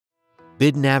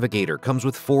Bid Navigator comes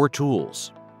with 4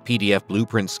 tools: PDF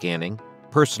blueprint scanning,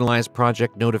 personalized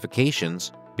project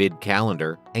notifications, bid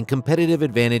calendar, and competitive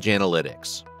advantage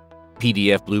analytics.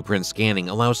 PDF blueprint scanning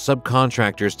allows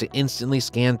subcontractors to instantly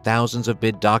scan thousands of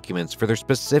bid documents for their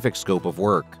specific scope of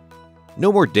work.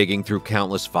 No more digging through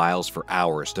countless files for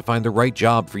hours to find the right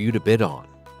job for you to bid on.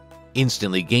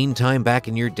 Instantly gain time back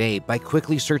in your day by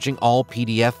quickly searching all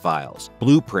PDF files,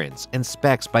 blueprints, and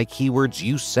specs by keywords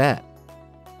you set.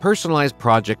 Personalized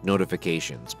project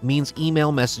notifications means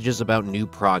email messages about new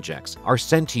projects are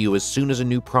sent to you as soon as a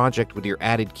new project with your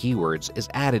added keywords is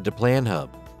added to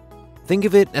PlanHub. Think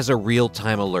of it as a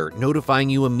real-time alert notifying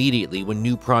you immediately when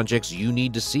new projects you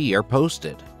need to see are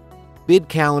posted. Bid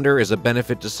Calendar is a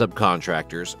benefit to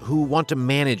subcontractors who want to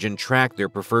manage and track their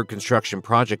preferred construction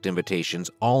project invitations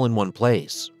all in one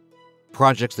place.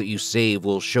 Projects that you save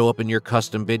will show up in your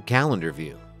custom bid calendar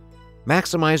view.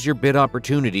 Maximize your bid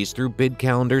opportunities through Bid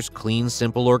Calendar's clean,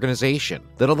 simple organization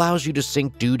that allows you to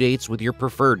sync due dates with your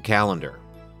preferred calendar.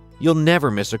 You'll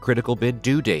never miss a critical bid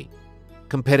due date.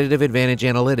 Competitive Advantage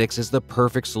Analytics is the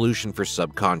perfect solution for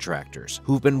subcontractors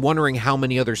who've been wondering how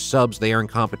many other subs they are in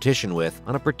competition with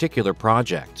on a particular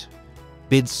project.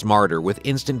 Bid smarter with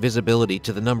instant visibility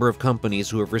to the number of companies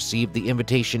who have received the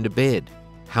invitation to bid,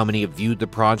 how many have viewed the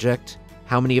project,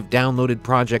 how many have downloaded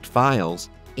project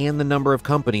files, and the number of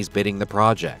companies bidding the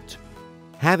project.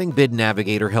 Having Bid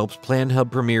Navigator helps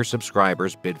PlanHub Premier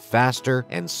subscribers bid faster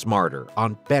and smarter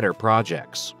on better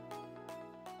projects.